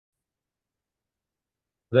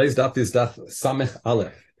Today's daf is daf Samech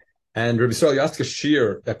Aleph. And Rabbi Yisrael, you asked a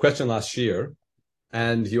question last year,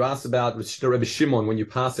 and you asked about Rabbi Shimon, when you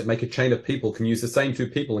pass it, make a chain of people, can you use the same two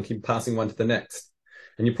people and keep passing one to the next.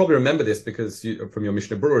 And you probably remember this because from your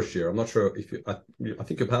Mishnah Berurah year. I'm not sure if I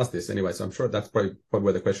think you passed this anyway, so I'm sure that's probably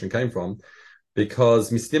where the question came from.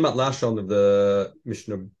 Because Mistimat Lashon of the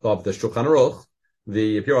Mishnah of the Shulchan Aruch,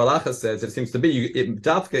 the Pure Halacha says it seems to be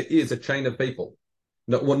Davka is a chain of people.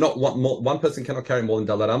 One person cannot carry more than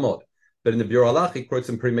Dalar Amot. But in the Biur Halach, he quotes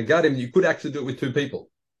in Pri Megadim, you could actually do it with two people.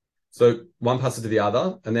 So one passes to the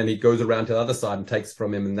other, and then he goes around to the other side and takes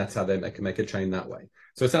from him, and that's how they make a chain that way.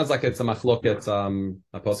 So it sounds like it's a machloket,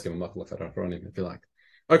 a poskim, a machloket achronim, if you like.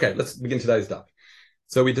 Okay, let's begin today's daf.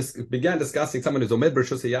 So we began discussing someone who's omed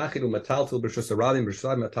b'reshus hayachid u'mataltel b'reshus haradim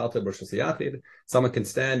b'reshus mataltel b'reshus hayachid. Someone can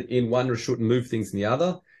stand in one reshut and move things in the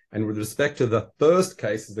other. And with respect to the first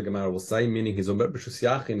case, as the Gemara will say, meaning his omer b'reshus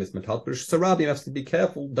yachid is mataltel b'reshus haradim, you have to be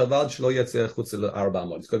careful. Davad shelo yatzeh chutz l'arba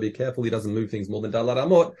amot. He's got to be careful he doesn't move things more than dalar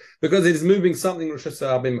amot, because it is moving something reshus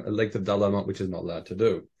harabim a length of dalar amot, which is not allowed to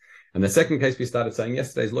do. And the second case we started saying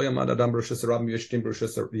yesterday is lo yamad adam b'reshus harabim yashtim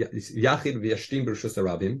b'reshus yachid v'yashtim b'reshus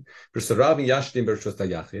harabim b'reshus harabim yashtim b'reshus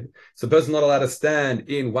yachid. So the person's not allowed to stand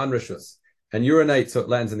in one reshus and urinate so it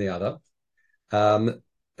lands in the other.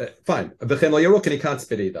 Fine. V'chen lo yarok, and he can't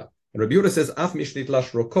spit either. And Rabbi Yehuda says, "Af mishnit lash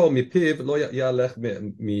roko mipiv lo yalech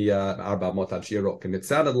mi arba amot ad shirok." And it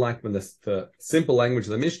sounded like when the simple language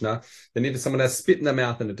of the Mishnah, they needed someone to spit in their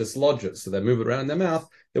mouth and it dislodges, so they move it around in their mouth.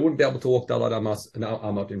 They wouldn't be able to walk dalad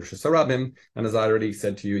amot in reshus harabim. And as I already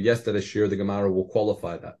said to you yesterday, shir the Gemara will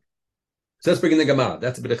qualify that. So let's bring in the Gemara.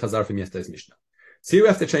 That's a bit of chazar from yesterday's Mishnah. So here we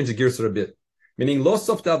have to change the girsa a bit, meaning lo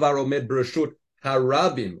sof davar omed b'reshut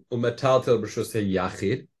harabim u'metaltel b'reshus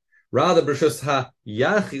hayachid. Rather, b'reshus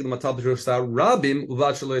hayachid u'metaltel b'reshus harabim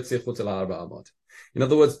uvad shelo yatzeh chutz l'arba amot. In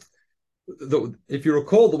other words, if you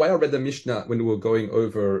recall the way I read the Mishnah when we were going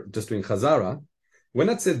over just doing chazara, when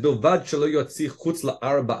it says bilvad shelo yatzeh chutz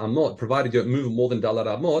l'arba amot, provided you don't move more than dalar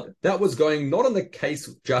amot, that was going not on the case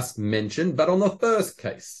just mentioned, but on the first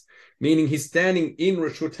case. Meaning he's standing in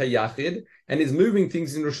Reshut HaYachid and is moving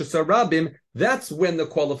things in Reshus HaRabim. That's when the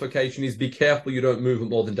qualification is be careful you don't move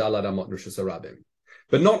more than Dalar Amot in Reshus HaRabim.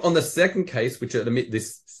 But not on the second case, which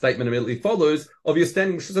this statement immediately follows, of you're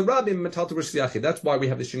standing in Reshus HaRabim and Metaltel Reshus HaYachid. That's why we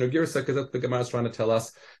have the Shino Girsa, because the Gemara is trying to tell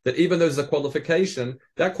us that even though there's a qualification,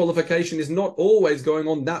 that qualification is not always going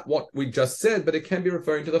on that what we just said, but it can be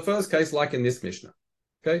referring to the first case, like in this Mishnah.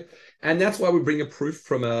 Okay, and that's why we bring a proof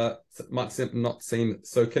from might not seem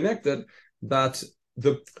so connected, but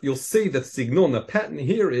you'll see that signon, the pattern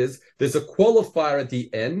here is there's a qualifier at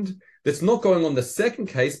the end that's not going on the second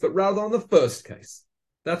case, but rather on the first case.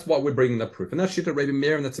 That's why we're bringing the proof, and that's Shita Rebbe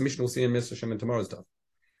Meir, and that's a mission we'll see in Mr. Shem in tomorrow's stuff.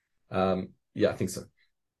 Yeah, I think so.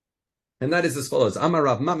 And that is as follows: Amar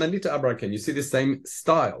Rav Manita Abraken. You see the same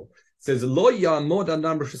style. It says lo yamod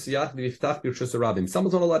adam b'reshus hayachid v'yiftach b'reshus harabim.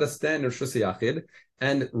 Someone's not allowed to stand in reshus hayachid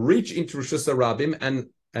and reach into reshus harabim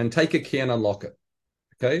and take a key and unlock it.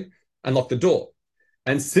 Okay, unlock the door.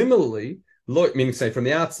 And similarly, meaning say from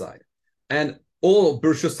the outside, and or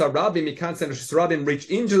b'reshus harabim, you can't stand in reshus harabim, reach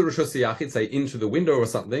into the reshus hayachid, say into the window or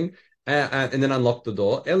something, and then unlock the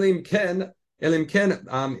door. Elim ken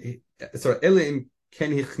hichnis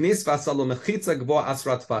v'asalo mechitza gvo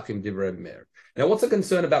asrat tfachim divrei Meir. Now, what's the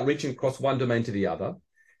concern about reaching across one domain to the other?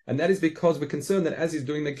 And that is because we're concerned that as he's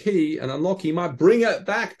doing the key and unlock, he might bring it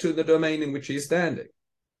back to the domain in which he's standing.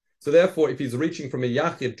 So therefore, if he's reaching from a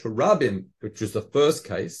yachid to rabim, which is the first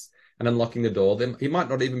case, and unlocking the door, then he might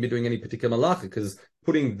not even be doing any particular malacha, because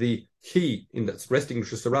putting the key in that's resting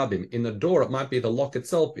reshus harabim in the door, it might be the lock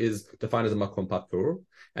itself is defined as a makom patur,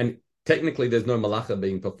 and technically there's no malacha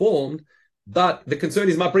being performed, but the concern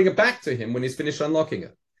is he might bring it back to him when he's finished unlocking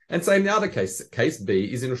it. And same in the other case. Case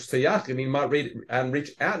B is in Reshus HaYachid, and he might read and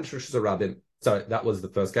reach out into Reshus HaRabim. So that was the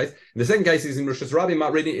first case. In the second case, he's in Reshus HaRabim,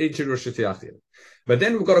 might read into Reshus HaYachid. But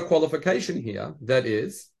then we've got a qualification here that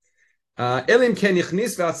is Elim ken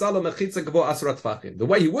yichnis ve'asalo mechitza gvo asrat tfachim. The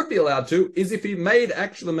way he would be allowed to is if he made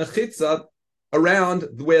actual mechitza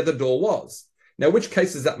around where the door was. Now, which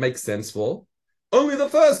case does that make sense for? Only the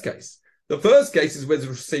first case. The first case is where it's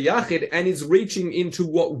Reshus HaYachid and is reaching into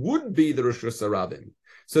what would be the Reshus HaRabim.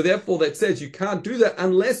 So therefore, that says you can't do that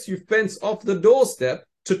unless you fence off the doorstep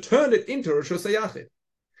to turn it into Reshus HaYachid.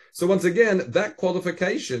 So once again, that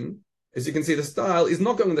qualification, as you can see the style, is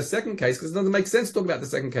not going in the second case, because it doesn't make sense to talk about the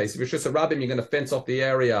second case. If you're Reshus HaRabim, you're going to fence off the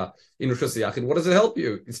area in Reshus HaYachid. What does it help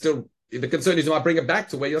you? It's still, the concern is you might bring it back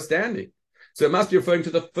to where you're standing. So it must be referring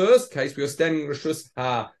to the first case where you're standing in Reshus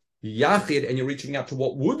HaYachid and you're reaching out to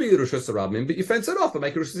what would be the Reshus HaRabim, but you fence it off and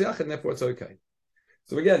make it Reshus HaYachid, and therefore it's okay.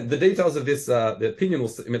 So again, the details of this, the opinion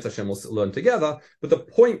we'll learn together. But the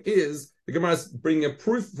point is, the Gemara is bringing a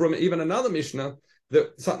proof from even another Mishnah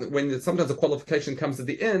that sometimes the qualification comes at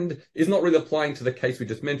the end is not really applying to the case we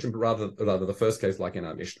just mentioned, but rather the first case, like in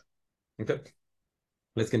our Mishnah. Okay,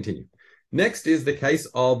 let's continue. Next is the case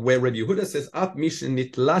of where Rabbi Yehuda says, "Af mishnah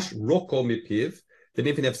nitlash roko mipiv." Then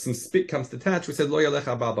even if some spit comes detached, we said lo yalech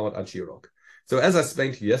arba ba'ot ad shirok. So as I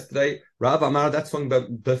explained to you yesterday, Rav Amar, that's talking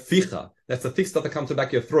about beficha. That's the thick stuff that comes to the back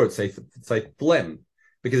of your throat, say phlegm.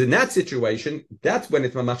 Because in that situation, that's when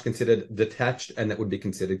it's mamash considered detached, and that would be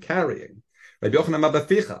considered carrying. Rabbi Yochanan Amar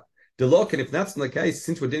beficha. And if that's not the case,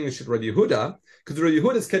 since we're dealing with Rabbi Yehuda, because Rabbi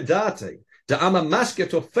Yehuda is kedate, da'ama mashke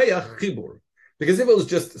tofeach chibur. Because if it was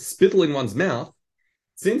just spittle in one's mouth,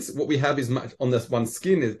 since what we have is on this one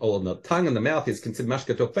skin, or on the tongue and the mouth, is considered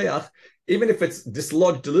mashke tofeach, even if it's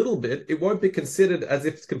dislodged a little bit, it won't be considered as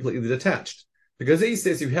if it's completely detached. Because he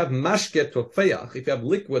says if you have mashke tofeach, if you have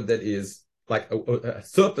liquid that is like a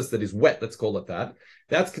surface that is wet, let's call it that,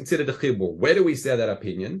 that's considered a chibur. Where do we say that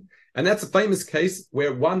opinion? And that's a famous case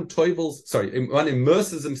where one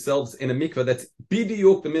immerses themselves in a mikveh that's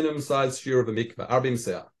bidiyuk, the minimum size shear of a mikveh, arbim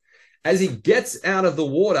seah. As he gets out of the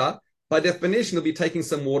water, by definition, he'll be taking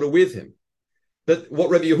some water with him. But what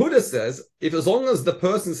Rabbi Yehuda says, if as long as the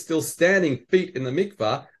person's still standing feet in the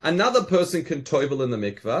mikvah, another person can toivel in the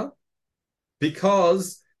mikvah,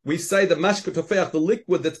 because we say the mashke tofeach, the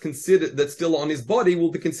liquid that's still on his body, will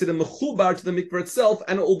be considered mechubar to the mikvah itself,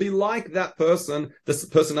 and it will be like that person. This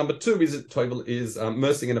person number two is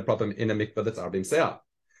immersing in a mikvah that's arbim seah.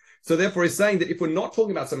 So therefore, he's saying that if we're not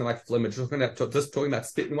talking about something like phlegm, just talking about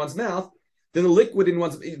spit in one's mouth, then the liquid in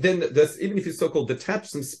one's, even if you so-called detach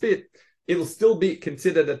some spit, it'll still be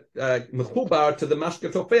considered a mechubar to the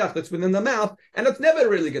mashke tofeach that's within the mouth, and it's never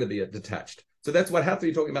really going to be detached. So that's what happens.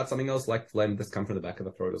 You're talking about something else like phlegm that's come from the back of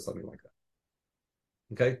the throat or something like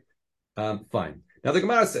that. Okay, fine. Now the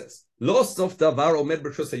Gemara says, "Lo sof davar omed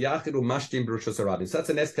b'reshus hayachid u'mashtim b'reshus harabim." So that's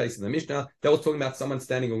the next case in the Mishnah that was talking about someone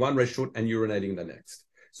standing in one reshut and urinating in the next.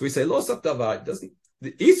 So we say, "Lo sof davar."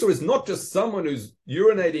 The Isur is not just someone who's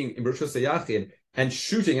urinating in Rishus HaYachid and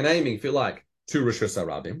shooting and aiming, if you like, to Rishus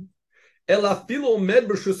HaRabim.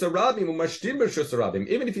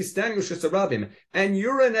 Even if he's standing in Rishus HaRabim and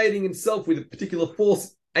urinating himself with a particular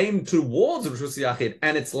force aimed towards Rishus HaYachid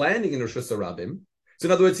and it's landing in Rishus HaRabim. So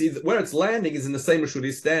in other words, where it's landing is in the same Rishus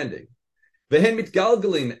he's standing. Vehen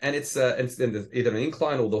mitgalgalin, and it's either an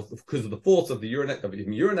incline or because of the force of him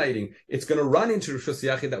urinating, it's going to run into Rishus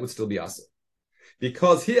HaYachid, that would still be Asur.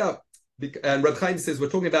 Because here, and Reb Chaim says, we're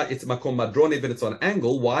talking about it's makom madroni, but it's on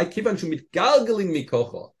angle. Why? Kivan shumit galgaling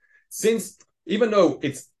mikocho. Since even though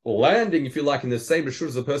it's landing, if you like, in the same reshut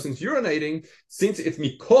as the person's urinating, since it's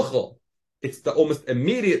mikocho, it's the almost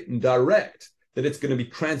immediate and direct that it's going to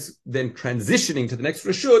be then transitioning to the next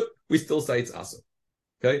reshut. We still say it's asur.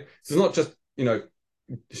 Okay, so it's not just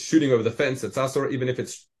shooting over the fence. It's asur, even if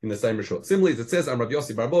it's in the same reshut. Similarly, it says, "I'm Rav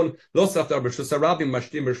Yossi Barbon, lo saftar b'reshus harabim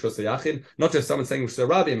mashtim b'reshus hayachid." Not just someone saying reshus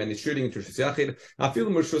harabim and he's shooting into reshus hayachid. Afil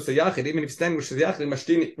b'reshus hayachid, even if he's standing reshus hayachid,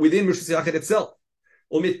 mashtim within reshus hayachid itself.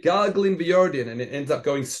 Umit galglin b'yordin, and it ends up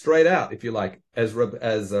going straight out, if you like, as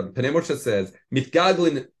Penei Moshe says, mit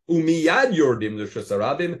galglin umiyad yordim reshus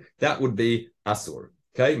harabim. That would be asur.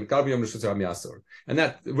 Okay, and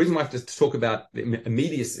that the reason why I have to talk about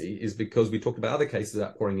immediacy is because we talked about other cases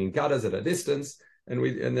about pouring in gutters at a distance,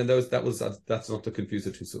 that's not to confuse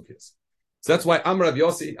the two sufis. So that's why Amar Rav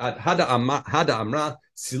Yossi Hada Amra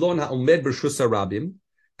Silon ha'omed b'reshus harabim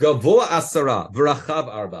gavoa asara v'rachav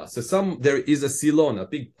arba. So there is a silon, a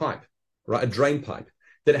big pipe, right, a drain pipe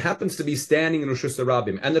that happens to be standing in reshus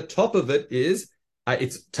harabim, and the top of it is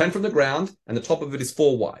it's 10 from the ground, and the top of it is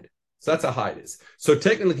 4 wide. So that's how high it is. So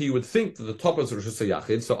technically, you would think that the top is Rishus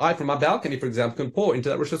HaYachid. So I, from my balcony, for example, can pour into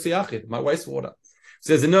that Rishus HaYachid, my wastewater.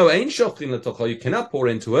 Says, no, ain't shochin l'tocho. You cannot pour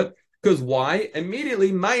into it. Because why?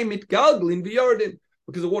 Immediately, mayim mitgalglin v'yordin.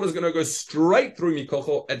 Because the water is going to go straight through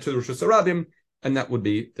mikocho to the Rishus HaRabim, and that would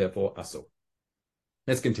be, therefore, asur.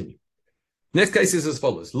 Let's continue. Next case is as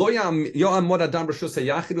follows. Lo ya'amod adam b'reshus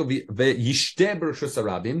hayachid v'yishteh b'reshus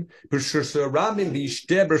harabim b'reshus harabim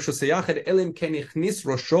v'yishteh b'reshus hayachid elim ken yichnis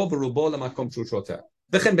rosho v'rubo lamakom shu shoteh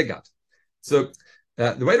v'chen begat. So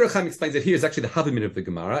the way Reb Chaim explains it here is actually the Havamid of the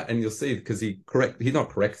Gemara, and you'll see because he not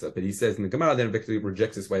corrects it, but he says in the Gemara then effectively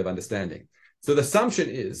rejects this way of understanding. So the assumption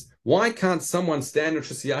is, why can't someone stand in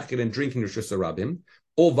Reshus HaYachid and drink in Reshus HaRabim,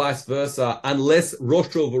 or vice versa, unless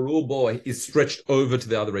Rosho V'Rubo is stretched over to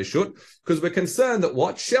the other Reshut? Because we're concerned that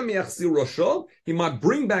what? Shem Yachzir Rosho, he might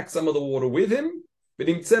bring back some of the water with him, but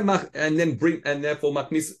and therefore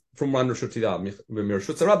Maknis from one Reshut to the other,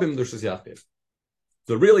 Reshut HaRabim, Reshus HaYachid.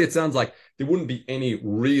 So really, it sounds like there wouldn't be any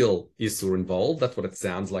real Isur involved. That's what it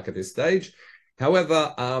sounds like at this stage.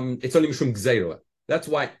 However, it's only Mishum Gzeira. That's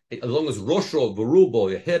why, as long as Rosho, Verubo,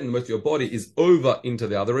 your head and most of your body is over into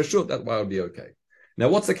the other Rishut, that's why it would be okay. Now,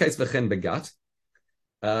 what's the case for Chen Begat?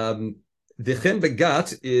 The Chen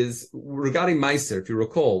Begat is regarding Meiser. If you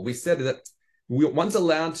recall, we said that one's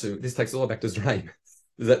allowed to, this takes all back to Zraim,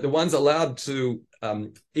 that the one's allowed to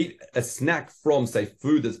eat a snack from, say,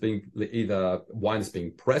 food that's being, either wine that's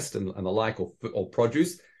being pressed and the like, or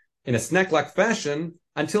produce, in a snack-like fashion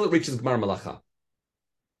until it reaches Gemar Malacha.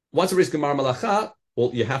 Once it reaches Gemar Malacha,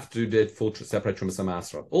 well, you have to do full separate Trumas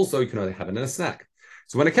Masra. Also, you can only have it in a snack.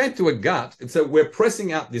 So when it came to a gut, and so we're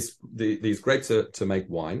pressing out these grapes to make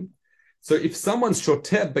wine. So if someone's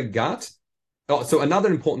shoter begat, so another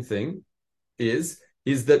important thing is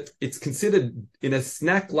that it's considered in a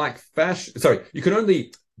snack-like fashion. Sorry, you can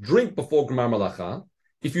only drink before Gemar Malacha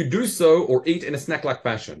if you do so or eat in a snack-like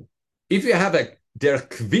fashion. If you have a derech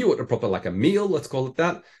kviut, a proper like a meal, let's call it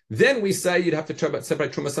that, then we say you'd have to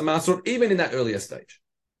separate Trumas Masrot even in that earlier stage,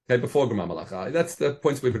 okay, before Gemar Malacha. That's the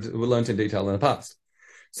points we learned in detail in the past.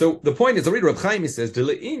 So the point is, the reader of Chaim says, "De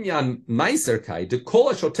leinyan meiser kai de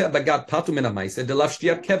kol shoter bagat patu min meiser de lav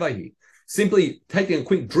shtiyat kevahi." Simply taking a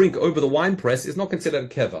quick drink over the wine press is not considered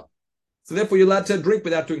keva. So therefore, you're allowed to drink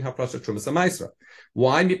without doing hafrasha trumas meiser.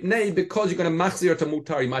 Why? Because you're going to machzir to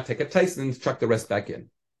mutar. You might take a taste and then chuck the rest back in.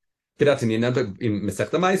 In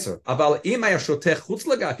Masechta Meiser. Aval imay shoter chutz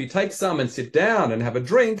laga. If you take some and sit down and have a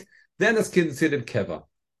drink, then it's considered keva.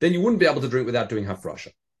 Then you wouldn't be able to drink without doing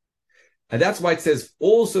hafrasha. And that's why it says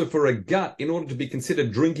also for a gut, in order to be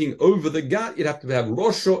considered drinking over the gut, you'd have to have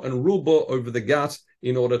rosho and rubo over the gut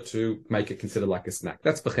in order to make it considered like a snack.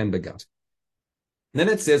 That's b'chen begat. Then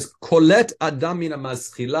it says kolet adam min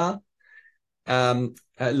amazchila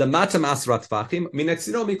lamata masrat fachim min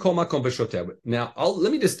etzino mikol makom b'shoter. Now,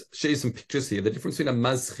 let me just show you some pictures here. The difference between a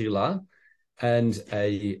mazchila and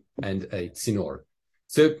a tzinor.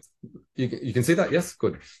 So you can see that, yes,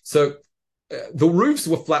 good. So the roofs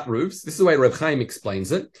were flat roofs. This is the way Reb Chaim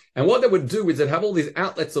explains it. And what they would do is they'd have all these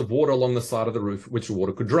outlets of water along the side of the roof, which the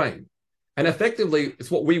water could drain. And effectively,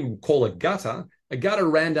 it's what we would call a gutter. A gutter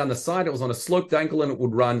ran down the side. It was on a sloped angle and it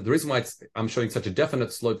would run. The reason why I'm showing such a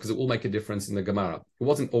definite slope, because it will make a difference in the Gemara. It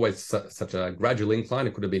wasn't always such a gradual incline.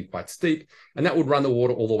 It could have been quite steep. And that would run the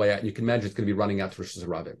water all the way out. And you can imagine it's going to be running out to Rosh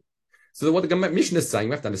Hashanah. So what the Mishnah is saying,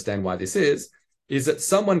 we have to understand why this is that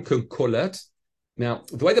someone can kolet. Now,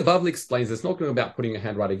 the way the Bavli explains it's not going to be about putting a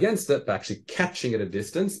hand right against it, but actually catching at a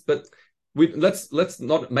distance. But let's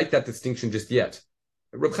not make that distinction just yet.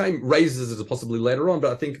 Reb Chaim raises it possibly later on,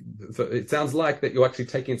 but I think it sounds like that you're actually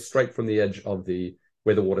taking it straight from the edge of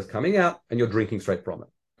where the water's coming out, and you're drinking straight from it.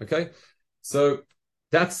 Okay, so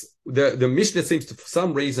that's the Mishnah seems to, for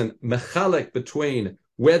some reason, mechalek between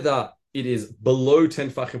whether it is below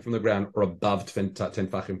 10 fachim from the ground or above 10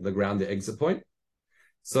 fachim from the ground, the exit point.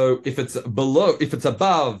 So if it's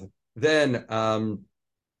above, then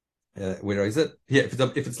where is it? Yeah, if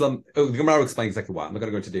it's the Gemara will explain exactly why. I'm not going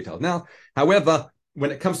to go into details now. However,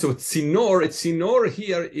 when it comes to a tzinor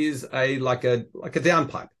here is like a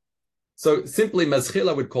downpipe. So simply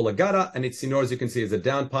mazchila would call a gara, and its tzinor, as you can see, is a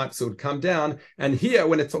downpipe, so it would come down. And here,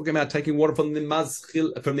 when it's talking about taking water from the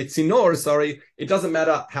tzinor, it doesn't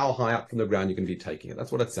matter how high up from the ground you're going to be taking it.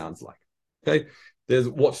 That's what it sounds like. Okay. There's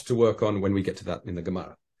what to work on when we get to that in the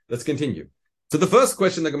Gemara. Let's continue. So the first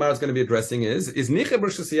question the Gemara is going to be addressing is niche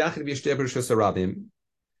b'rishus yachid v'yishteh b'rishus harabim.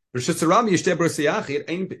 B'rishus harabim yishteh b'rishus yachid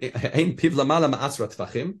ein piv lamala ma'asra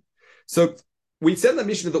tfachim. So we said in the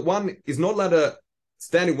Mishnah that one is not allowed to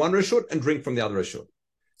stand in one rishut and drink from the other rishut.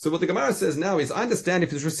 So what the Gemara says now is, I understand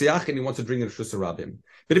if it's rishus yachid and he wants to drink in rishus harabim,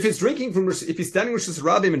 but if he's standing rishus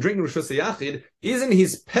harabim and drinking rishus yachid, isn't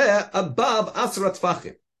his peh above asra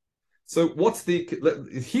tfachim? So what's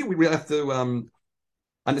here we have to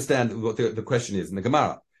understand what the question is in the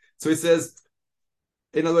Gemara. So it says,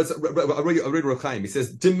 in other words, I read Reb Chaim. He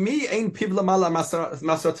says, "Demi ein piv lamala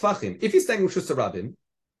masra tfachim." If you're staying with Rishus Harabim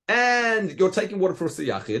and you're taking water for Rishus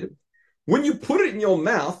Yachid, when you put it in your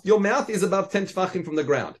mouth is above 10 tfachim from the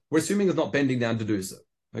ground. We're assuming it's not bending down to do so.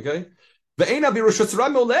 Okay. Ve'ena b'Rishus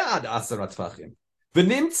Harabim oleh ad 10 tfachim.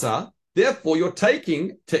 V'nimtza. Therefore, you're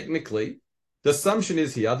taking technically. The assumption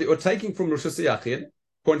is here that you're taking from Rosh Yachid,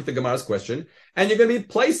 according to the Gemara's question, and you're going to be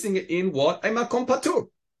placing it in what? A makom patur.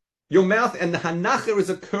 Your mouth, and the hanacher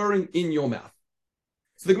is occurring in your mouth.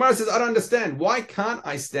 So the Gemara says, I don't understand. Why can't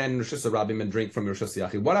I stand in Rosh Hashanah and drink from Rosh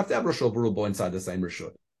Yachid? Why do I have to have Rosh Barubo inside the same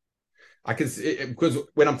Rishut? I can see, because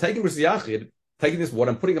when I'm taking Rosh Yachid, taking this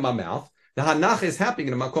water, I'm putting it in my mouth, the hanacher is happening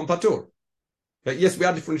in a makom patur. But yes, we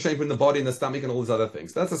are differentiating between the body and the stomach and all these other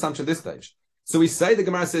things. That's the assumption at this stage. So we say, the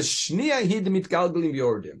Gemara says, Shnia hid mitgalgalim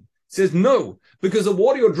yordim. Says no, because the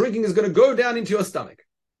water you're drinking is going to go down into your stomach.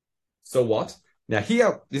 So what? Now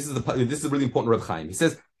here, this is really important, Reb Chaim. He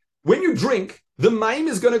says, when you drink, the maim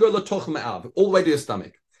is going to go latoch ma'av, all the way to your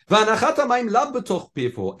stomach. And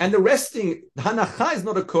the resting, hanacha is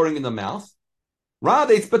not occurring in the mouth.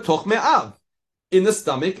 Rather, it's betoch me'av, in the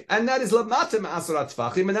stomach, and that is lamatem asarat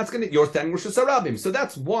tfachim, and that's going to, you're standing Rosh Hashanah. So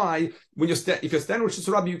that's why, when if you're standing Rosh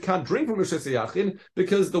Hashanah, you can't drink from Rosh Hashanah,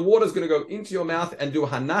 because the water is going to go into your mouth and do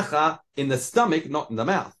hanacha in the stomach, not in the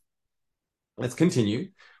mouth. Let's continue.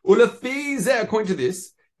 According to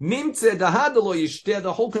this,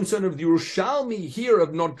 the whole concern of the Yerushalmi here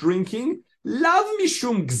of not drinking, lav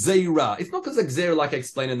mishum gzeira. It's not because of gzeira like I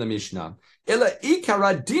explained in the Mishnah. Ela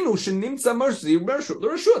ikara dinu shenimtza mercy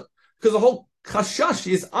l'rashut. Because the whole chashash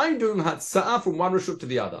is I'm doing hatza'ah from one rashut to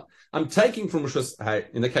the other. I'm taking from rashus,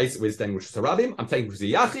 in the case we're staying rashus harabim, I'm taking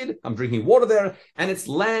rashus yachid, I'm drinking water there, and it's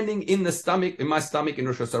landing in the stomach, in my stomach in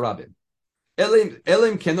rashus harabim.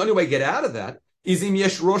 Elim can the only way to get out of that is im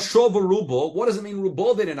yesh rosho v'rubo. What does it mean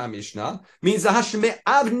rubo then in our Mishnah? Means hashme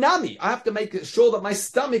avnami. I have to make sure that my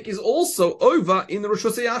stomach is also over in the Rosh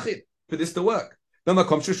Hashanah for this to work. And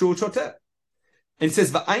it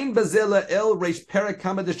says v'ayin bazela el reish perek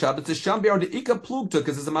kama deshabbat tesham be'ar deika plugta,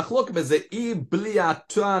 because there's a machlok be'zei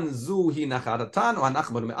bliatan zuhi nachadatan or hanach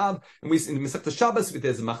me'av. And we in Masechta Shabbos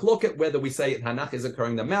there's a machlok whether we say hanach is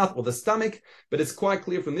occurring in the mouth or the stomach. But it's quite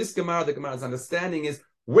clear from this Gemara. The Gemara's understanding is,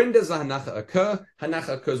 when does a hanacha occur? Hanacha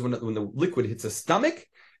occurs when the liquid hits the stomach,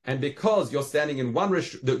 and because you're standing in one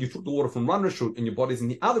reshut, you took the water from one reshut and your body's in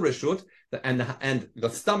the other reshut, and the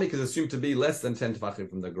stomach is assumed to be less than 10 tefachim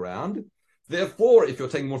from the ground. Therefore, if you're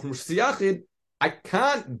taking more from Rosh Hashanah, I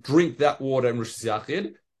can't drink that water in Rosh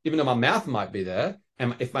Hashanah, even though my mouth might be there.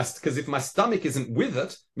 And if my stomach isn't with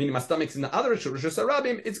it, meaning my stomach's in the other reshut, Rosh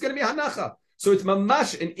Hashanah, it's going to be hanacha. So it's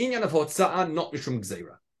mamash an inyan of hotza'ah, not mishum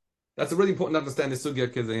gzeira. That's really important to understand this sugya,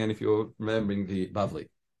 because again, if you're remembering the Bavli.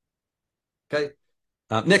 Okay,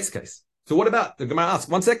 next case. So what about, the Gemara asks,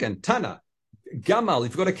 1 second, Tana, Gamal,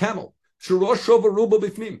 if you've got a camel, Shurosh Shova Ruba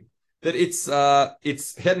Bifnim, that its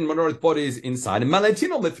head and minority body is inside, and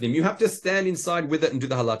Maletino Bifnim, you have to stand inside with it and do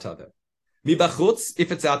the halata there. Mi bachutz, if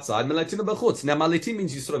it's outside, Maletino bachutz. Now Maletin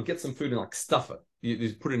means you sort of get some food and like stuff it,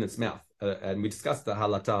 you put it in its mouth, and we discussed the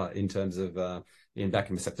halata in terms of, back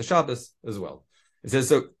in Masechta Shabbos as well. It says,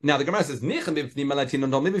 so now the Gemara says,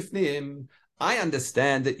 I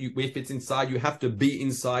understand that if it's inside, you have to be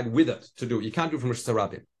inside with it to do it. You can't do it from Rosh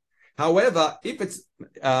Hashanah. However, if it's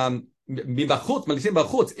if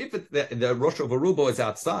the Rosh of Arubo is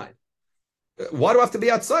outside, why do I have to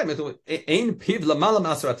be outside? But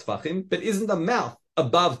isn't the mouth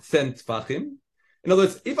above 10 tefachim? In other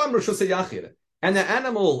words, if I'm Rosh Hashanah and the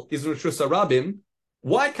animal is Rosh Hashanah,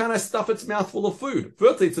 why can't I stuff its mouth full of food?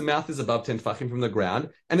 Firstly, its mouth is above 10 tefachim from the ground,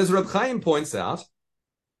 and as Reb Chaim points out,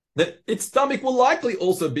 that its stomach will likely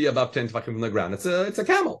also be above 10 tefachim from the ground. It's a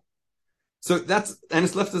camel, so and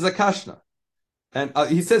it's left as a kashna. And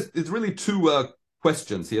he says it's really two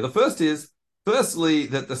questions here. The first is, firstly,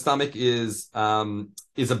 that the stomach is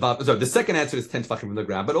above. So the second answer is 10 tefachim from the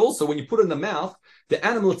ground, but also when you put it in the mouth, the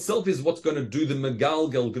animal itself is what's going to do the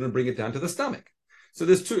megalgal, going to bring it down to the stomach. So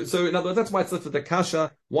there's two. So in other words, that's why it's left with the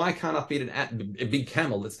kasha. Why can't I feed a big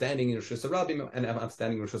camel that's standing in Rosh Hashanah and I'm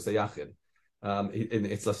standing in Rosh Hashanah?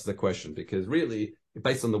 It's left as a question, because really,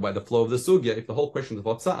 based on the way the flow of the sugya, if the whole question is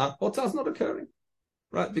hotzah is not occurring,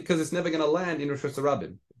 right? Because it's never going to land in Rosh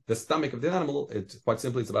Hashanah. The stomach of the animal, it's quite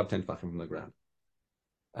simply, it's about 10 tefachim from the ground.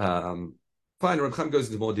 Fine. Reb Chaim goes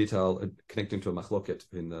into more detail connecting to a machloket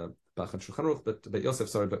in the Bach and Shulchan Aruch, but Yosef,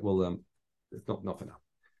 sorry, but we'll it's not for now.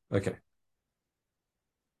 Okay.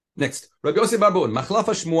 Next, Rabbi Yosef Barbun,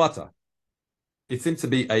 Machlafa Shmuata. It seems to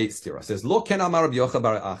be a stira. It says, Lo ken amar Rabbi Yocha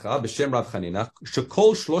bar Acha b'shem Rav Chanina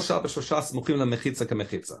shekol shlosha b'shosha smuchim lemechitza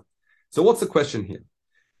kemechitza. So what's the question here?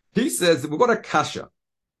 He says that we've got a kasha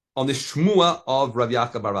on the shmua of Rabbi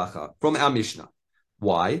Yocha bar Acha from our Mishnah.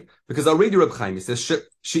 Why? Because I'll read you Reb Chaim. He says,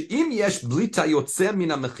 she'im yesh blita yotzeh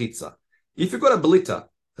mina mechitza. If you've got a blita,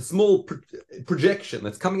 a small projection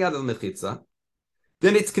that's coming out of the mechitza,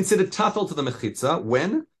 then it's considered tafel to the mechitza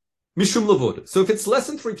when Mishum Lavud. So if it's less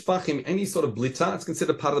than 3 tefachim, any sort of blita, it's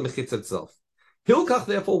considered part of the mechitza itself. Hilkach,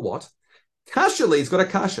 therefore, what? Kashale, he's got a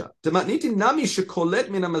kasha. Dematniti nami shekolet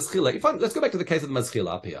mina mazchila. Let's go back to the case of the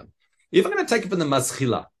mazchila up here. If I'm going to take it from the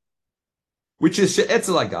mazchila, which is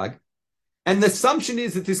she'etzel agag, and the assumption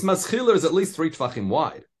is that this mazchila is at least 3 tefachim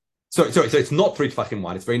wide. So it's not 3 tefachim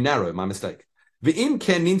wide. It's very narrow. My mistake. V'im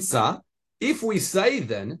ken ninsa. If we say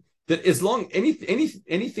then that as long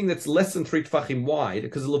anything that's less than 3 tefachim wide,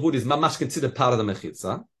 because the lavud is mamash considered part of the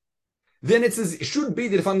mechitza, then it should be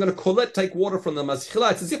that if I'm going to take water from the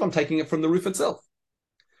mazchila, it's as if I'm taking it from the roof itself.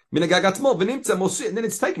 And then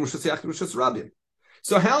it's taking Rosh Rabim.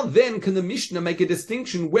 So how then can the Mishnah make a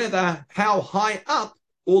distinction whether how high up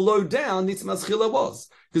or low down this mazchila was?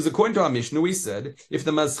 Because according to our Mishnah, we said if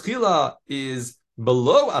the mazchila is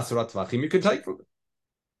below Asarat Tvachim, you can take from it.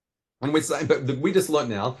 And we're saying, but we just learned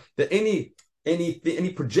now that any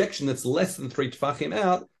projection that's less than 3 Tvachim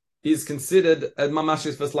out is considered a mamash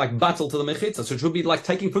is like battle to the mechitza. So it should be like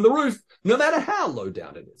taking from the roof, no matter how low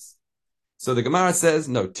down it is. So the Gemara says,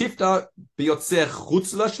 no, tifta biyotzeh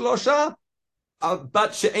chutz l'shlosha,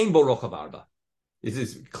 but she'ein bo rochav arba. It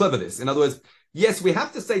is clever, this. In other words, yes, we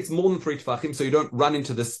have to say it's more than 3 tefachim, so you don't run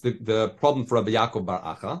into this the problem for Rabbi Yaakov bar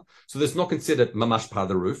Acha. So that's not considered mamash part of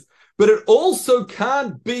the roof. But it also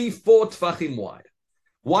can't be 4 tefachim wide.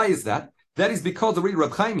 Why is that? That is because the reader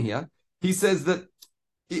Reb Chaim here, he says that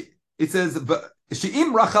it says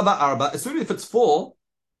she'im rachava arba. As soon as if it's 4,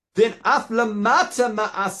 then af lamata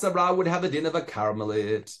ma'asara would have a din of a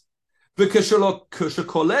carmelit. Because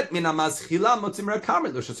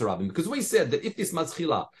we said that if this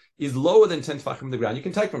mazchila is lower than 10 tefachim from the ground, you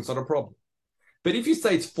can take from it, it's not a problem. But if you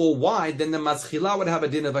say it's 4 wide, then the mazchila would have a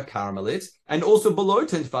din of a carmelit, and also below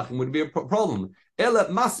 10 tefachim would be a problem. Ela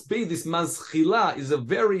must be this mazchila is a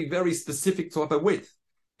very, very specific type of width.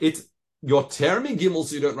 It's your termi gimel,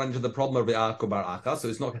 so you don't run into the problem of the Yaakov bar Acha, so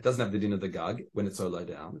it doesn't have the din of the gag when it's so low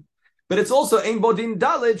down. But it's also ein bodin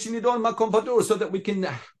daled shinidon makom patur, so that we can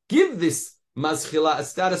give this mazchila a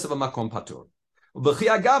status of a makom patur.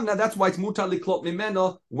 That's why it's mutar liklot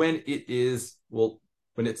mimeno when it is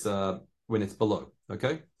when it's below.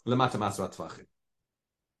 Okay, lemata masrat tvachim.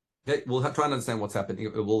 Okay, we'll try and understand what's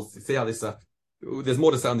happening. We'll see how this. There's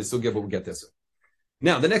more to say on this sugya, but we'll get this.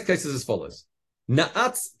 Now the next case is as follows.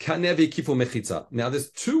 Na'atz kanevi kifu mechitza. Now there's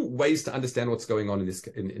 2 ways to understand what's going on in this.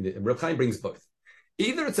 Reb Chaim brings both.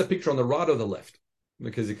 Either it's a picture on the right or the left,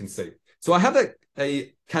 because you can see. So I have a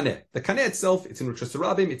kaneh. The kaneh itself, it's in Rosh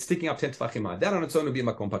Hashanah, it's sticking up 10 tefachim high. That on its own would be a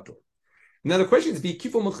makom patur. Now the question is,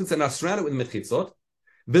 kifu mechitza, and I surround it with mechitzot,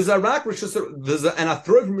 and I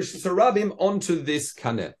throw it from Rosh Hashanah onto this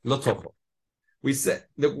kaneh, lotocho. We said,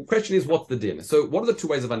 the question is, what's the din? So what are the 2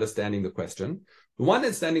 ways of understanding the question? The one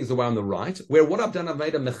understanding is the way on the right, where what I've done, I've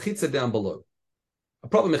made a mechitza down below. A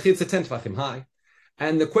proper mechitza 10 tefachim high.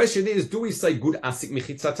 And the question is, do we say good asik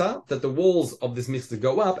mechitzata, that the walls of this mechitza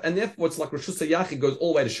go up, and therefore it's like Rosh Hashanah goes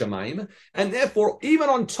all the way to Shemaim, and therefore even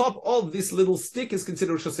on top of this little stick is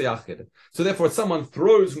considered Rosh Hashanah. So therefore if someone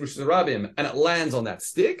throws Rosh Hashanah and it lands on that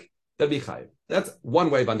stick, that'd be chayiv. That's one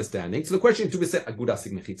way of understanding. So the question is, do we say a good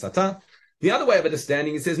asik mechitzata? The other way of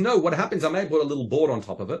understanding, it says, no, what happens, I may put a little board on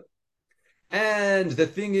top of it, and the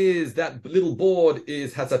thing is, that little board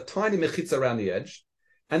has a tiny mechitza around the edge.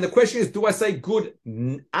 And the question is, do I say good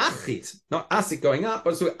achit, not asik going up,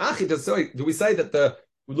 but so achit, so do we say that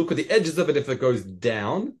we look at the edges of it if it goes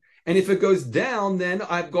down? And if it goes down, then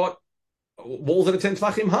I've got walls that are 10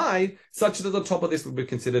 tefachim high, such that the top of this would be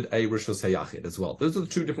considered a Rosh Hashanah as well. Those are the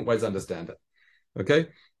 2 different ways to understand it. Okay?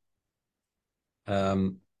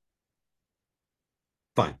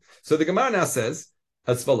 Fine. So the Gemara now says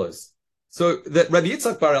as follows. So that Rabbi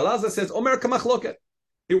Yitzchak bar Elazar says, Omer kamachloket.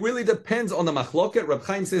 It really depends on the machloket. Reb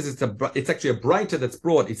Chaim says it's actually a brighter that's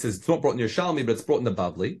brought. He says it's not brought in Yerushalmi, but it's brought in the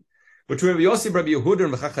Bavli. Between Rabbi Yossi, Rabbi Yehuda,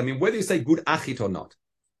 and Chachamim, whether you say good achit or not.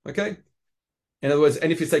 Okay? In other words,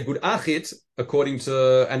 and if you say good achit, according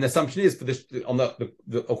to, and the assumption is for this, according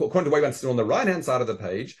to the way we understand on the right-hand side of the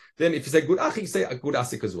page, then if you say good achit, you say a good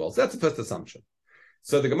asik as well. So that's the first assumption.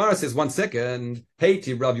 So the Gemara says, 1 second,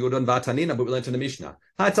 Heiti Rav Yudon Vatanina, but we learned in the Mishnah.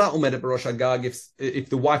 Hata umedet b'rosh hagag, if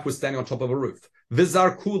the wife was standing on top of a roof.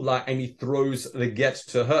 Vizar kula, and he throws the get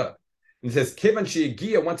to her. And it says, Kevan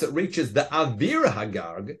she'egia, once it reaches the avir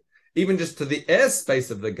hagag, even just to the airspace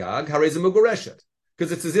of the gag, harez mugureshet.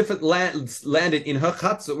 Because it's as if it landed in her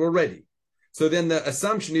chatzah already. So then the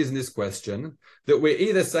assumption is in this question that we're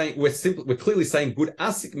either saying, we're clearly saying good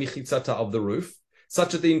asik michitzata of the roof,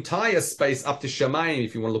 such that the entire space up to Shemayim,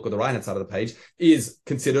 if you want to look at the right-hand side of the page, is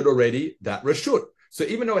considered already that reshut. So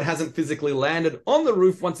even though it hasn't physically landed on the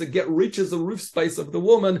roof, once it reaches the roof space of the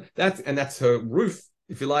woman, that's her roof,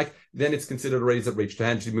 if you like, then it's considered already as it reached her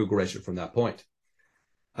hand to mugureshet from that point.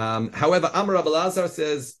 However, Amar Rabbi Elazar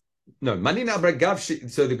says, no, Manina Bragavshi,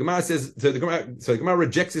 so the Gemara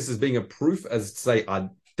rejects this as being a proof, as to say, I'd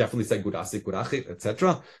definitely say good asik, good achit,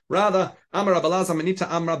 etc. Rather, Amar Rabbi Elazar Manita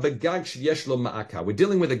Amra Begag sheyesh lo ma'aka. We're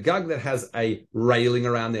dealing with a gag that has a railing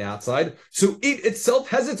around the outside, so it itself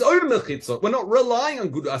has its own mechitzot. We're not relying on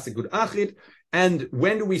good asik, good achit. And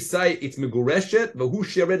when do we say it's megureshet? V'hu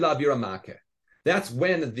shered la'avira ma'akeh. that's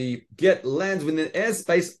when the get lands within the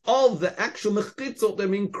airspace of the actual mechitzot that are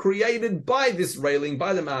being created by this railing,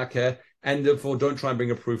 by the marker, and therefore don't try and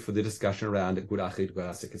bring a proof for the discussion around gud achid, gud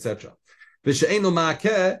asik, etc. V'she'ein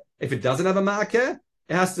marker, if it doesn't have a marker,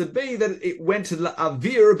 it has to be that it went to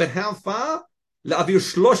la'avir, but how far? La'avir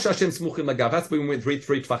shlosha shem smuchim lagav. That's when we went three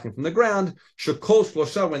tefachim from the ground. Shekol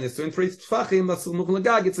shlosha, when it's doing three tefachim, smuchim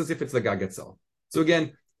lagav, it's as if it's the gag itself. So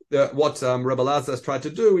again, what Rabbi Lazar has tried to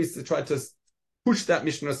do is to try to push that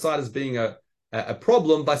Mishnah aside as being a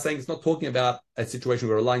problem by saying it's not talking about a situation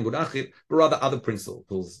where relying gud achid, but rather other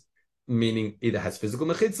principles, meaning either has physical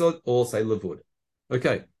mechitzot or say levud.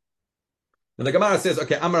 Okay. Now the Gemara says,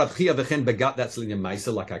 okay, Amar Rav Chia v'chen begat, that's linya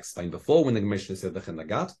ma'isa, like I explained before when the Mishnah said v'chen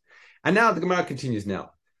begat. And now the Gemara continues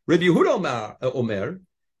now. Rabbi Yehuda Omer,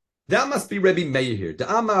 that must be Rabbi Meir here.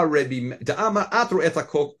 Da'amar atru et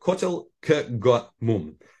kotel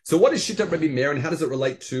ke'gomum. So what is Shittat Rabbi Meir and how does it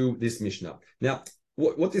relate to this Mishnah? Now,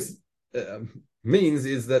 what this means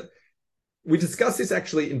is that we discussed this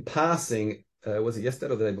actually in passing, was it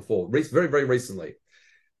yesterday or the day before? Very, very recently.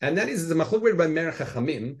 And that is the machlok Rabbi Meir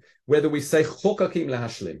Chachamim, whether we say chokakim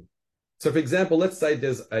lahashlim. So for example, let's say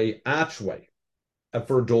there's a archway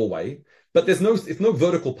for a doorway, but it's no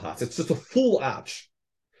vertical parts, it's just a full arch.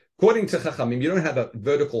 According to Chachamim, you don't have a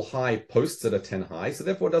vertical high posts that are 10 high, so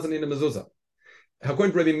therefore it doesn't need a mezuzah.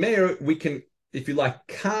 According to Rabbi Meir, we can, if you like,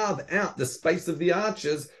 carve out the space of the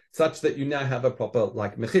arches such that you now have a proper,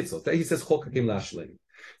 like, mechitzot. He says, chokakim lashlim.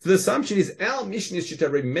 So the assumption is, our mission is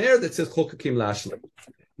Shita Rabbi Meir that says, chokakim lashlim.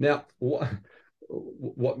 Now,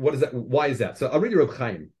 what is that? Why is that? So I'll read you Reb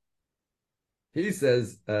Chaim. He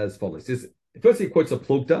says as follows. He says, first he quotes a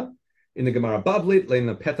plugta in the Gemara Bavlit, laying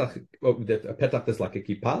a petach that's like a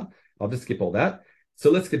kippah. I'll just skip all that. So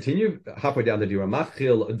let's continue halfway down the Dira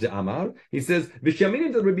Machil de Amar. He says,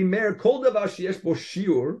 "V'shaminin the Rabbi Meir kol davar sheyesh bo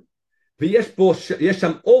shiur v'yesh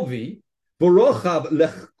sham ovi v'rochav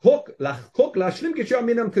lechkok lashlim kisher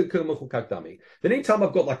minam k'mechukak dami." Then anytime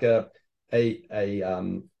I've got like a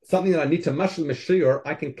something that I need to mashal mashir,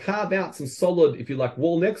 I can carve out some solid, if you like,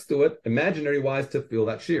 wall next to it, imaginary wise, to fill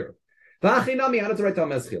that shear. Meaning,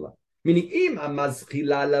 if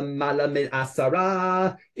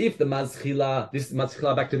the mazchila, this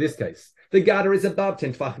mazchila, back to this case, the gutter is above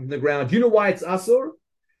 10 tefachim from the ground. You know why it's asur?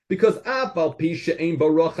 Because even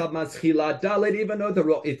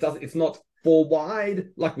though it's not 4 wide,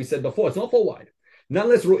 like we said before, it's not 4 wide.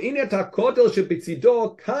 Nonetheless,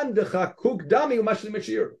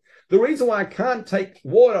 the reason why I can't take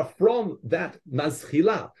water from that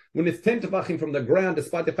mazchila when it's 10 tefachim from the ground,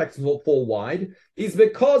 despite the fact it's not 4 wide, is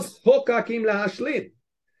because chokakim lahashlim.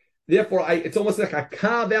 Therefore, it's almost like I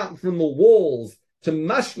carve out from the walls to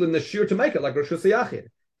mashlin the shear to make it like Rosh Hashanah.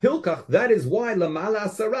 Hilkach, that is why lamala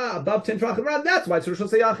asara, above 10 tefachim around, that's why it's Rosh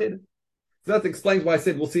Hashanah. So that explains why I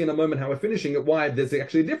said we'll see in a moment how we're finishing it, why there's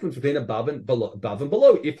actually a difference between above and below.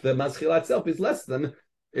 If the mazchila itself is less than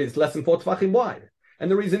 4 tefachim wide. And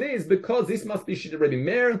the reason is because this must be Shita Rabbi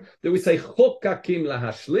Meir, that we say chokakim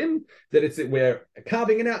lahashlim, that we're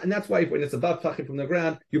carving it out, and that's why when it's above tefachim from the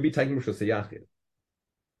ground, you'll be taking Rosh Hashanah.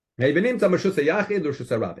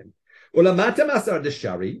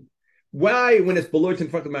 Why, when it's below 10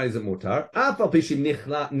 tefachim, is it mutar?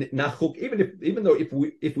 Even though if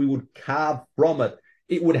we would carve from it,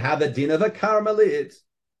 it would have a din of a carmelit.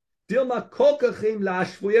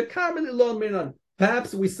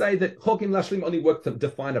 Perhaps we say that chokim lashlim only work to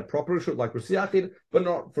define a proper rishut like Rosh Yachid, but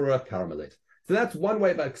not for a carmelit. So that's one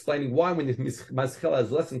way of explaining why when this mazchela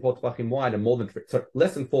is less than 4 tefachim wide and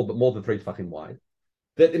less than 4 but more than 3 tefachim wide,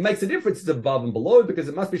 that it makes a difference it's above and below because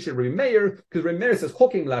it must be Rabbi Meir, because Rabbi Meir says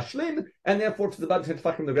chokim lashlim, and therefore to the above 10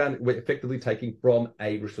 tefachim on the ground we're effectively taking from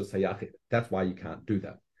a rishus hayachid. That's why you can't do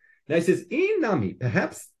that. Now he says in nami,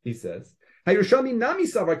 perhaps he says. Yerushalmi nami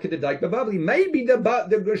savar kededayk b'bavli. Maybe the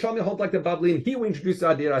Yerushalmi hold like the Bavli, and here we introduced the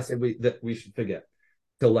idea I said that we should forget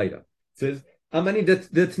till later. It says amani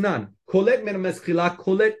detnan kolet men meschila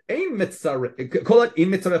kolet ein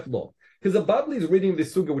mitzaref lo. Because the Bavli is reading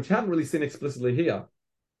this sugya, which I haven't really seen explicitly here,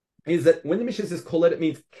 is that when the Mishnah says kolet, it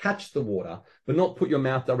means catch the water, but not put your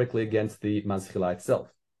mouth directly against the mazchila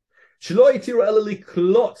itself. Sort of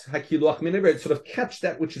catch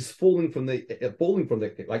that which is falling from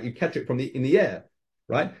the like you catch it in the air,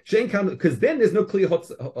 right? Because then there's no clear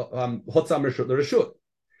hotzam reshut the reshut.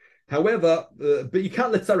 However, but you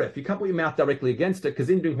can't let tzaref. You can't put your mouth directly against it because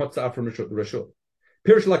in doing hotzah from reshut the reshut.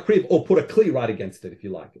 Pirish lakriv, or put a kli right against it if you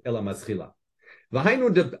like. Ela mazchila.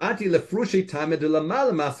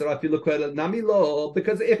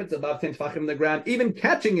 Because if it's above 10 tefachim in the ground, even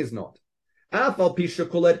catching is not.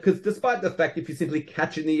 Because despite the fact if you simply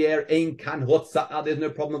catch in the air, there's no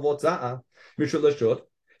problem of hotza'a.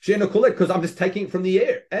 Because I'm just taking it from the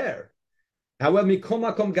air. However,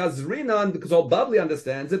 mikomakom gazrinan, because all Babli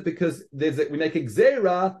understands it, because we make a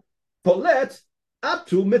gzeira polet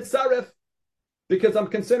atu mitzaref. Because I'm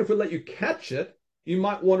concerned if we let you catch it, you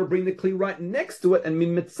might want to bring the kli right next to it, and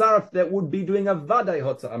min mitzaref that would be doing a vaday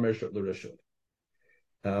hotza'a mershut l'reshut.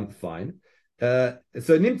 Fine. So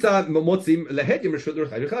nimtza motzim lehedim reshut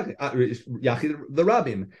yachid the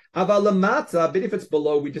rabim. Aval lamata, but if it's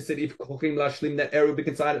below, we just said if chokim lashlim that area would be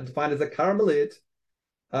considered defined as a carmelit.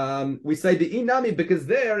 We say the inami because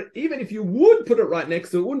there, even if you would put it right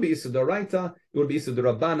next to it, wouldn't be Issa Doraita, it would be Issa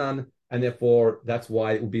Rabbanan, and therefore that's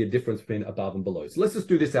why it would be a difference between above and below. So let's just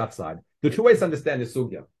do this outside. The two ways to understand this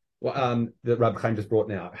sugya, that Rabbi Chaim just brought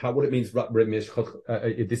now, what it means,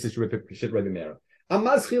 this is Shit Rebbe Meir. A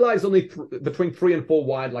mazchila is only between 3 and 4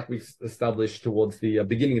 wide, like we established towards the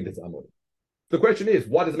beginning of this Amud. The question is,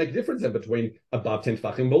 why does it make a difference then between above 10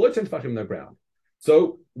 tefachim, below 10 tefachim on the ground?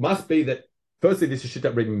 So must be that firstly, this is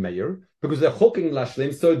Shittat Rebbe Meir, because they're choking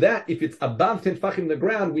lashlim, so that if it's above 10 tefachim the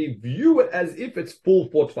ground, we view it as if it's full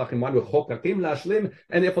 4 tefachim wide, we're chokakim lashlim,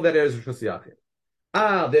 and therefore that area is Rishus Yachid.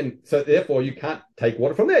 So therefore you can't take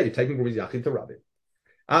water from there, you're taking from Rishus Yachid to Rabbi.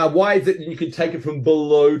 Why is it you can take it from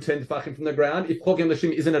below 10 tefachim from the ground? If chokim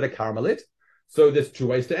lashlim isn't it a carmelit? So there's 2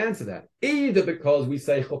 ways to answer that. Either because we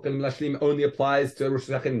say chokim lashlim only applies to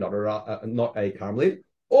Rishus Yachid, not a carmelit,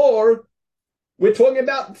 or we're talking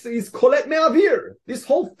about these kolet me'avir. This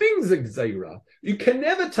whole thing's a gzeira. You can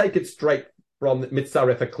never take it straight from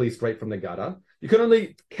mitzaref kli, straight from the gada. You can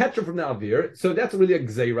only catch it from the avir. So that's really a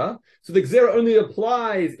gzeira. So the gzeira only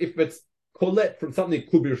applies if it's kolet from something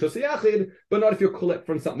could be Rishus Yachid, but not if you're kolet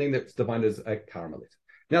from something that's defined as a carmelit.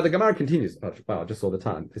 Now the Gemara continues. Wow, I just saw the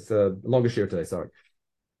time. It's a longer shir today. Sorry.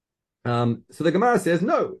 So the Gemara says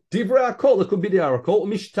no. Divrei hakol, it could be the hakol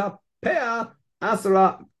mishtapea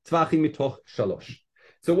asara. So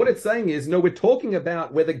what it's saying is, no, we're talking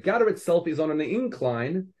about where the gutter itself is on an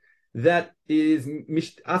incline that is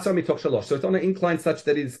asar mitoch shalosh. So it's on an incline such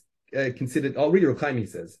that is considered. I'll read Reb Chaim. He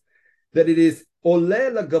says that it is ole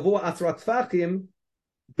lagavua asar tfachim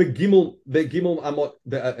begimul amot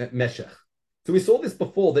meshech. So we saw this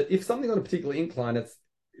before that if something on a particular incline,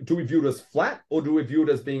 do we view it as flat or do we view it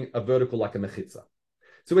as being a vertical like a mechitza?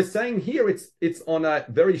 So we're saying here it's on a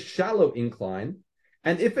very shallow incline.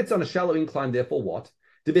 And if it's on a shallow incline, therefore what?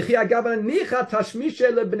 Then it makes it nicha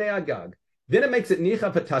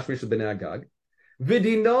for tashmish b'nei agag.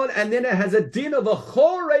 V'dinon, and then it has a din of a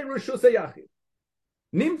chorei rishus hayachid.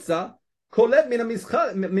 Nimtza kolet min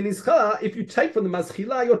hamizcha. If you take from the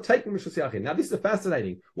mazchila, you're taking rishus hayachid. Now this is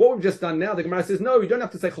fascinating. What we've just done now, the Gemara says no, you don't have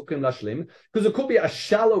to say chokim lashlim because it could be a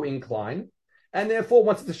shallow incline. And therefore,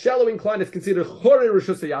 once it's a shallow incline, it's considered chorei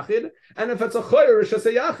rishus hayachid. And if it's a chorei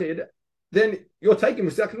rishus hayachid, then you're taking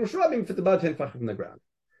Rishus Yachid if it's about 10 tefachim from the ground.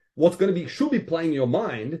 What's going to be should be playing in your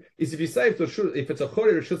mind is if you say if it's a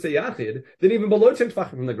chorei Rishus Yachid, then even below 10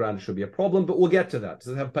 tefachim from the ground it should be a problem. But we'll get to that.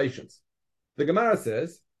 So have patience. The Gemara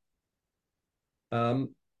says, fine.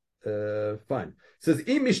 It says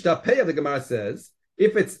im mishtapeya. The Gemara says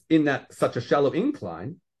if it's in that such a shallow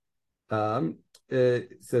incline,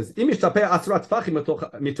 it says im mishtapeya asrat tefachim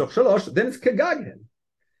mitoch shalosh. Then it's kegaghen,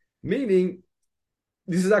 meaning.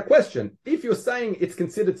 This is our question. If you're saying it's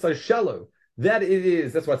considered so shallow that it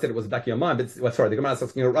is, that's why I said it was back in your mind, but sorry, the Gemara is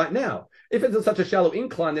asking it right now. If it's such a shallow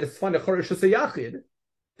incline that it's fine to chorei Rishus Yachid,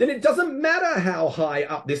 then it doesn't matter how high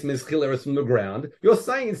up this mizchila is from the ground. You're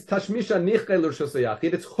saying it's tashmisha nichel Rishus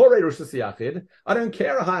Yachid, it's chorei Rishus Yachid. I don't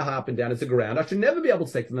care how high up and down it's the ground. I should never be able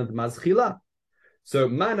to take them to mazchila. So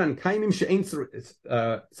manan kaimim she'ein tzarich.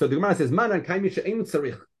 So the Gemara says manan kaimim she'ein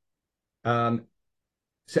tzarich.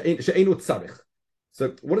 She'ein tzarich.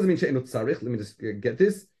 So what does it mean she'ein tzarich? Let me just get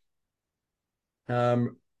this.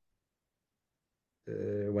 One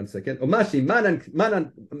second. Omashi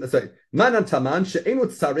manan taman she'ein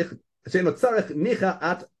tzarich nicha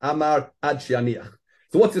at amar ad she'aniach.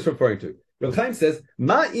 So what's this referring to? Reb Chaim says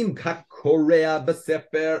ma'im kakorea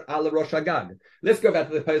b'sefer al rosh agag. Let's go back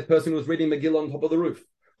to the person who was reading Megillah on top of the roof.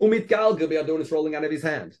 Umit galgal b'yadon rolling out of his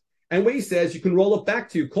hand, and when he says you can roll it back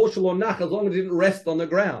to you kol shalom nach as long as it didn't rest on the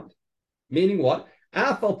ground. Meaning what?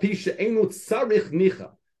 Afal pisha enu tzarich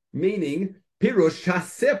nicha, meaning pirush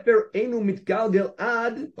hasefer enu mitgalgel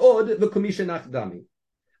ad od v'komisha nachdami.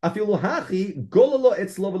 Afilu hachi gololo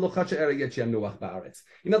etzlo v'lochacha erayet she'anuach ba'aretz.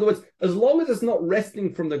 In other words, as long as it's not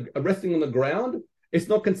resting on the ground, it's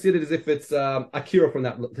not considered as if it's akira from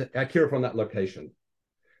that location.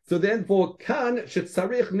 So therefore, kan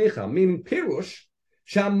shetzarich nicha, meaning pirush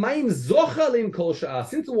שהמים זוחלים כל שעה,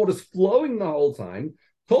 since the water is flowing the whole time,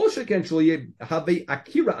 כל שכן שלא יהווה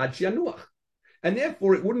akira עד שינוח. And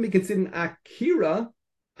therefore it wouldn't be considered an akira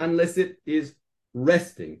unless it is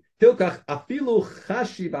resting. Hilkach afilu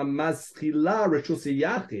chashiv amazchila reshus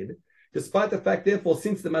yachid, despite the fact, therefore,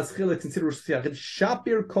 since the mazchila is considered reshus yachid,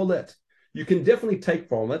 shapir kolet, you can definitely take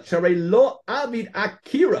from it, sharei lo avid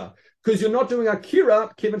akira, because you're not doing akira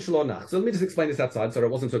kivan shalonach. So let me just explain this outside, so it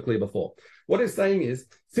wasn't so clear before. What it's saying is,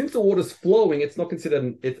 since the water's flowing, it's not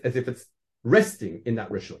considered as if it's resting in that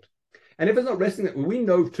reshut. And if it's not resting, we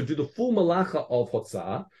know to do the full malacha of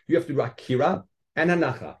hotzah, you have to do akira and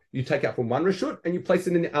hanacha. You take out from one reshut and you place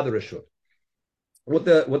it in the other reshut. What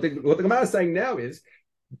the Gemara is saying now is,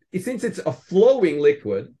 since it's a flowing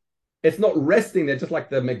liquid, it's not resting there, just like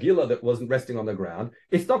the Megillah that wasn't resting on the ground.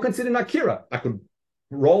 It's not considered akira. I could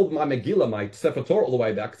roll my Megillah, my Sefer Torah, all the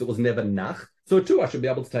way back because it was never nach. So too, I should be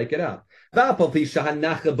able to take it out. Despite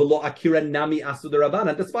the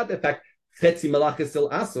fact chetzi malach is still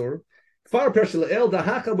asur,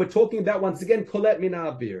 we're talking about once again kolet min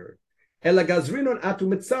avir. Ela gazrinon atu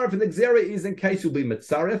mitzaref, and the gzera is in case you'll be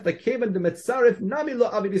mitzaref. The kevan the mitzaref nami lo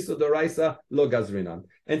avidis odoraisa lo gazrinon.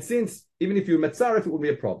 And since even if you're mitzaref, it would be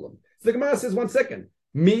a problem. So the Gemara says, 1 second,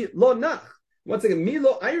 mi lo nach. 1 second, mi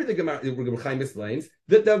lo ayir. The Gemara Chaim explains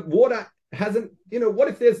that the water hasn't. What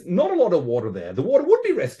if there's not a lot of water there? The water would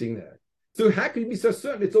be resting there. So how can you be so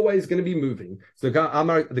certain it's always going to be moving? So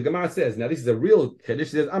the Gemara says, now this is a real chiddush. It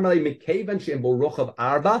says, Amalei mekevan she'em bo rochav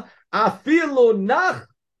arba afilo nach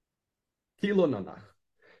kilo nanach.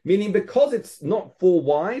 Meaning because it's not 4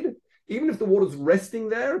 wide, even if the water's resting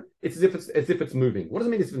there, it's as if it's moving. What does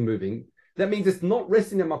it mean if it's moving? That means it's not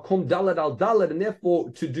resting at makom dalad al dalad, and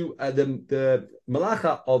therefore to do the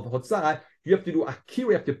malacha of hotzah, you have to do akira,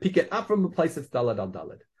 you have to pick it up from the place that's dalad al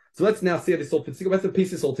dalad. So let's now see how this all fits together. Let's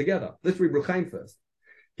piece this all together. Let's read Ruchaim first.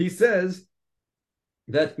 He says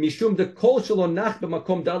that mishum de kol shelo nach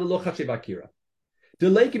b'makom daled lo chashiv akira.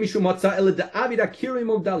 Deleke mishum hatzah ele de avid akira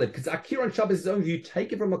imov daled, because akira on Shabbos is only you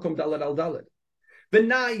take it from makom daled al daled.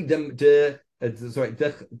 V'nai de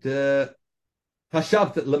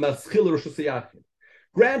hashav lemaschil reshus yachid.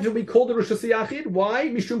 Granted, we call it reshus yachid. Why?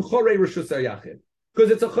 Mishum chorei reshus yachid,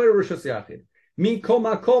 because it's a chorei reshus yachid. Mi kol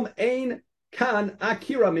makom ein kan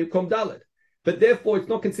akira mikom dalet, but therefore it's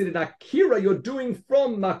not considered akira. You're doing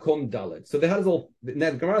from makom dalet. So the all. Now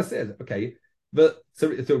the Gemara says, okay, so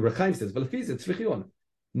Rechaim says, "V'lefiz tzrichion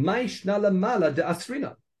ma'ishna lamala de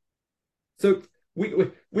asrina." So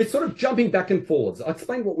we're sort of jumping back and forwards. I'll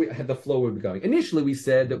explain what we had the flow we were going. Initially, we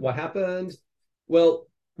said that what happened. Well,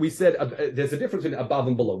 we said there's a difference between above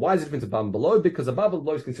and below. Why is the difference above and below? Because above and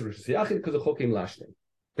below is considered shiyachid because of chokim lashnim.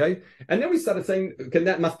 Okay, and then we started saying,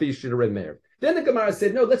 that must be Shita Red Meir. Then the Gemara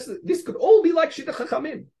said, no, this could all be like Shita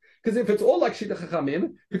Chachamim. Because if it's all like Shita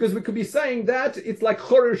Chachamim, because we could be saying that it's like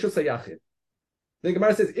Chorer Shusayachid. The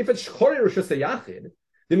Gemara says, if it's Chorer Shusayachid,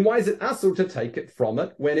 then why is it asur to take it from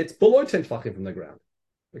it when it's below 10 tefachim from the ground?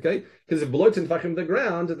 Okay, because if below 10 tefachim from the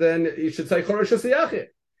ground, then you should say Chorer Shusayachid.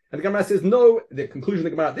 And the Gemara says, no, the conclusion of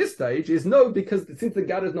the Gemara at this stage is no, because since the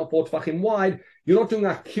gutter is not 4 tefachim wide, you're not doing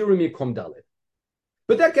Akira Mikom Dalet.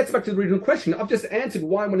 But that gets back to the original question. I've just answered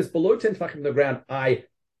why when it's below 10 tefachim on the ground, I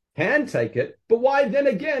can take it. But why then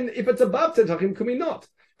again, if it's above 10 tefachim, can we not?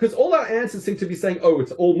 Because all our answers seem to be saying, oh,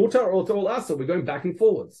 it's all mutar or it's all asr. We're going back and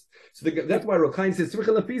forwards. So that's why Rochaim says,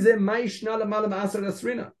 because Rochaim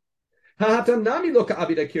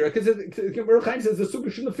says the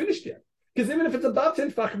sukkah shouldn't have finished yet. Because even if it's above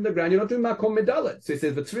 10 tefachim on the ground, you're not doing makom medalet. So he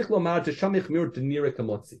says,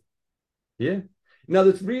 yeah? Now,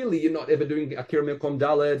 that's really, you're not ever doing Akira Milkom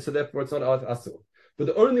Daled, so therefore it's not Asur. But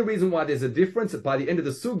the only reason why there's a difference by the end of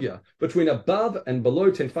the Sugya between above and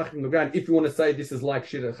below 10 tefachim on the ground, if you want to say this is like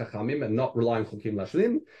Shira Chachamim and not relying on Chokim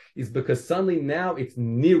Lashlim, is because suddenly now it's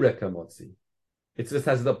Nireka Motzi. It just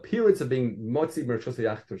has the appearance of being Motzi Mershos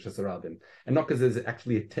Yachid Shasarabim, and not because there's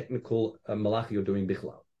actually a technical malachi you're doing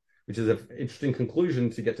Bichlal, which is an interesting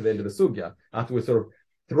conclusion to get to the end of the Sugya, after we're sort of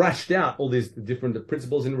thrashed out all these different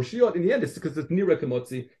principles in Rishiyot. In the end, it's because it's Nira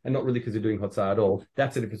Kamotzi and not really because you're doing Hotzah at all.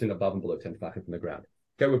 That's the difference between above and below 10 tefachim from the ground.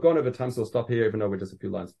 Okay, we've gone over time, so we'll stop here, even though we're just a few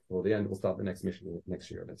lines before the end. We'll start the next mission next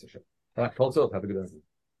year. All right, Kol Tov, have a good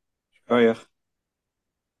day.